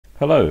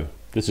Hello,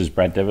 this is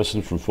Brad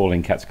Devison from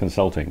Falling Cats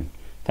Consulting.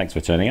 Thanks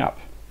for turning up.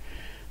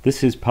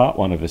 This is part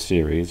one of a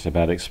series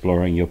about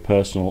exploring your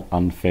personal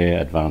unfair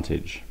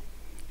advantage.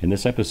 In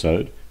this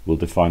episode, we'll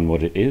define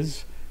what it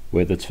is,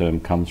 where the term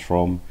comes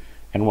from,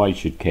 and why you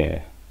should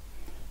care.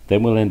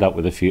 Then we'll end up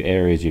with a few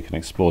areas you can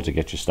explore to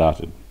get you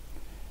started.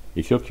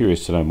 If you're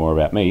curious to know more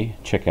about me,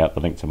 check out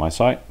the link to my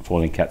site,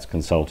 Falling Cats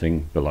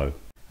Consulting, below.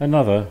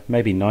 Another,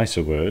 maybe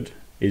nicer word,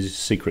 is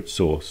secret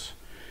sauce.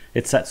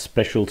 It's that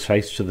special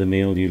taste to the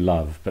meal you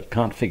love but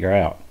can't figure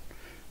out.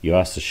 You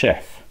ask the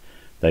chef.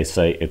 They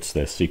say it's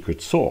their secret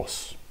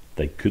sauce.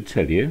 They could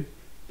tell you,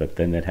 but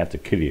then they'd have to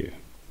kill you.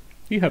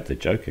 You hope they're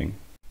joking.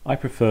 I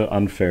prefer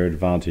unfair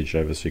advantage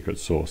over secret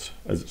sauce,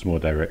 as it's more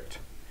direct.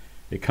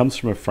 It comes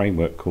from a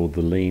framework called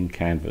the Lean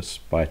Canvas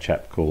by a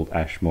chap called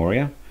Ash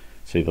Moria.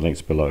 See the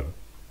links below.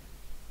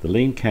 The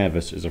Lean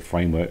Canvas is a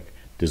framework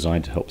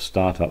designed to help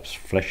startups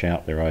flesh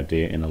out their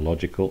idea in a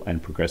logical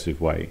and progressive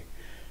way.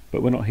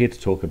 But we're not here to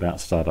talk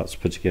about startups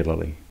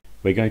particularly.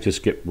 We're going to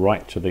skip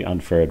right to the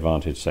unfair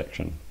advantage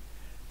section.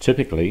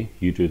 Typically,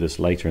 you do this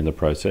later in the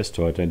process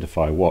to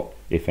identify what,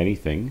 if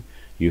anything,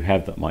 you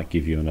have that might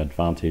give you an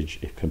advantage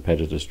if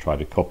competitors try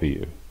to copy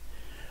you.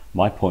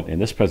 My point in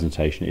this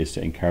presentation is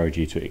to encourage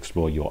you to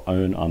explore your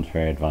own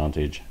unfair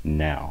advantage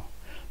now,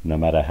 no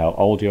matter how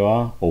old you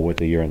are or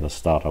whether you're in the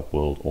startup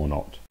world or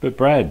not. But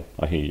Brad,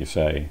 I hear you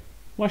say,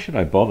 why should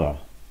I bother?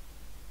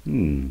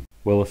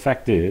 Well, the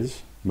fact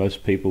is,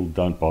 most people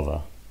don't bother.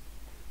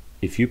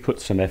 If you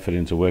put some effort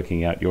into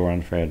working out your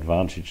unfair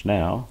advantage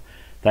now,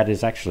 that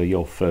is actually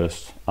your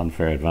first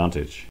unfair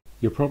advantage.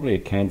 You're probably a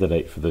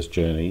candidate for this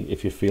journey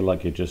if you feel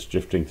like you're just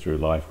drifting through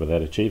life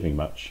without achieving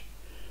much.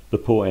 The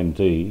poor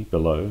MD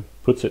below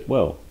puts it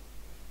well.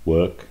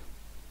 Work,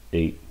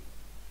 eat,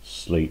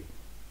 sleep,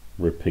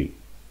 repeat.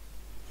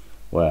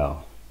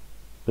 Wow.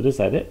 But is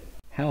that it?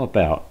 How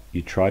about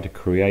you try to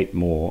create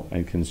more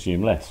and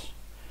consume less?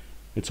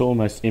 It's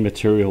almost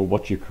immaterial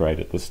what you create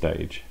at this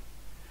stage.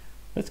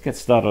 Let's get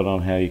started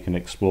on how you can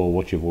explore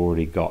what you've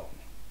already got.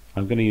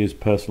 I'm going to use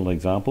personal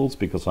examples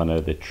because I know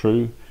they're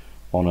true,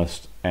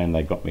 honest, and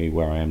they got me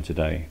where I am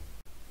today.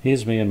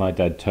 Here's me and my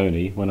dad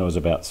Tony when I was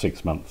about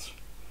 6 months.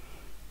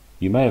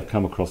 You may have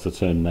come across the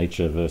term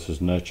nature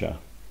versus nurture.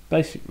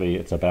 Basically,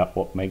 it's about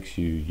what makes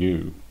you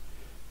you.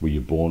 Were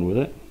you born with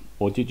it,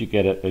 or did you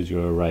get it as you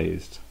were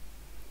raised?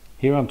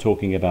 Here I'm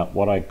talking about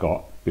what I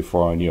got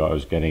before I knew I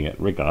was getting it,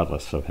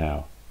 regardless of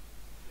how.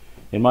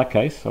 In my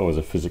case, I was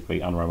a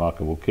physically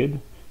unremarkable kid,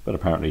 but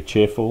apparently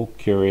cheerful,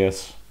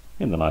 curious,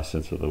 in the nice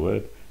sense of the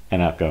word, and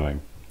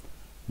outgoing.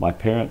 My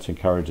parents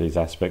encouraged these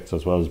aspects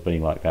as well as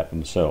being like that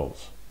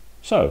themselves.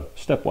 So,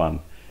 step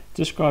one,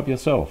 describe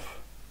yourself.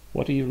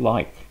 What do you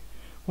like?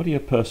 What are your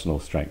personal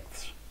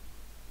strengths?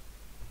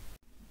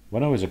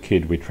 When I was a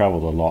kid, we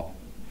travelled a lot.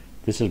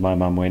 This is my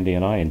mum Wendy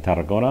and I in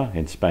Tarragona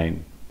in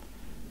Spain.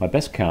 My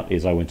best count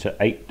is I went to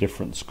 8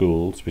 different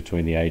schools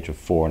between the age of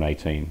 4 and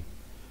 18.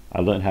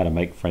 I learned how to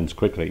make friends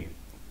quickly.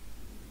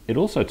 It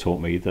also taught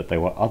me that there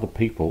were other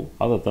people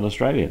other than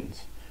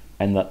Australians,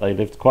 and that they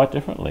lived quite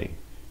differently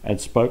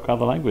and spoke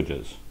other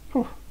languages.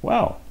 Whew,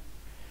 wow.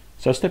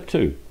 So step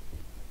 2,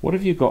 what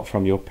have you got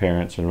from your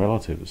parents and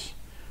relatives?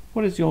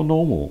 What is your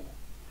normal?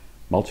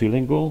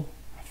 Multilingual?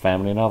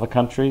 Family in other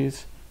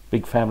countries?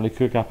 Big family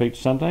cook up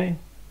each Sunday?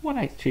 What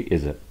actually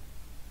is it?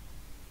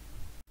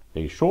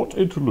 A short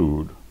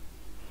interlude.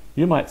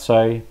 You might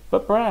say,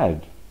 but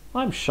Brad,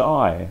 I'm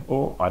shy,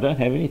 or I don't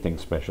have anything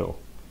special.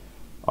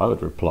 I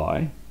would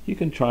reply, you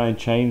can try and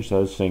change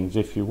those things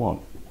if you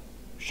want.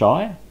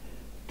 Shy?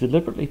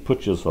 Deliberately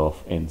put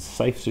yourself in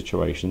safe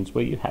situations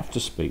where you have to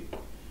speak.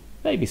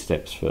 Baby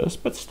steps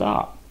first, but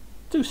start.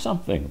 Do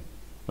something.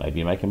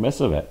 Maybe make a mess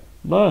of it.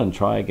 Learn,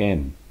 try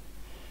again.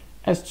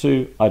 As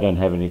to, I don't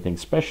have anything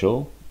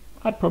special,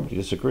 I'd probably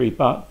disagree,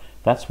 but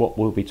that's what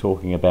we'll be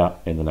talking about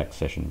in the next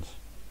sessions.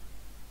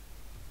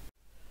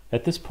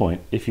 At this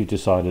point, if you've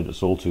decided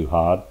it's all too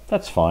hard,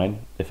 that's fine,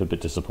 if a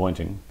bit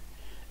disappointing.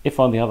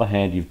 If on the other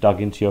hand you've dug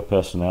into your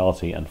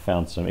personality and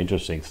found some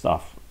interesting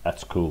stuff,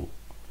 that's cool.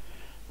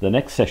 The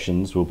next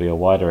sessions will be a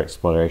wider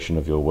exploration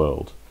of your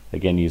world,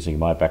 again using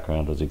my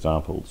background as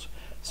examples,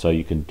 so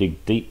you can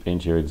dig deep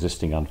into your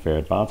existing unfair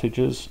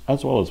advantages,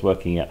 as well as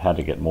working out how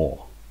to get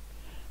more.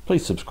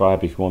 Please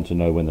subscribe if you want to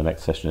know when the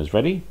next session is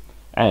ready,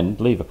 and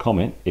leave a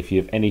comment if you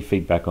have any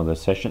feedback on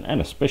this session, and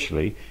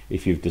especially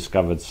if you've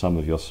discovered some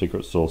of your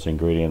secret sauce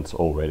ingredients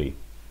already.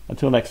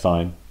 Until next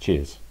time,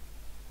 cheers.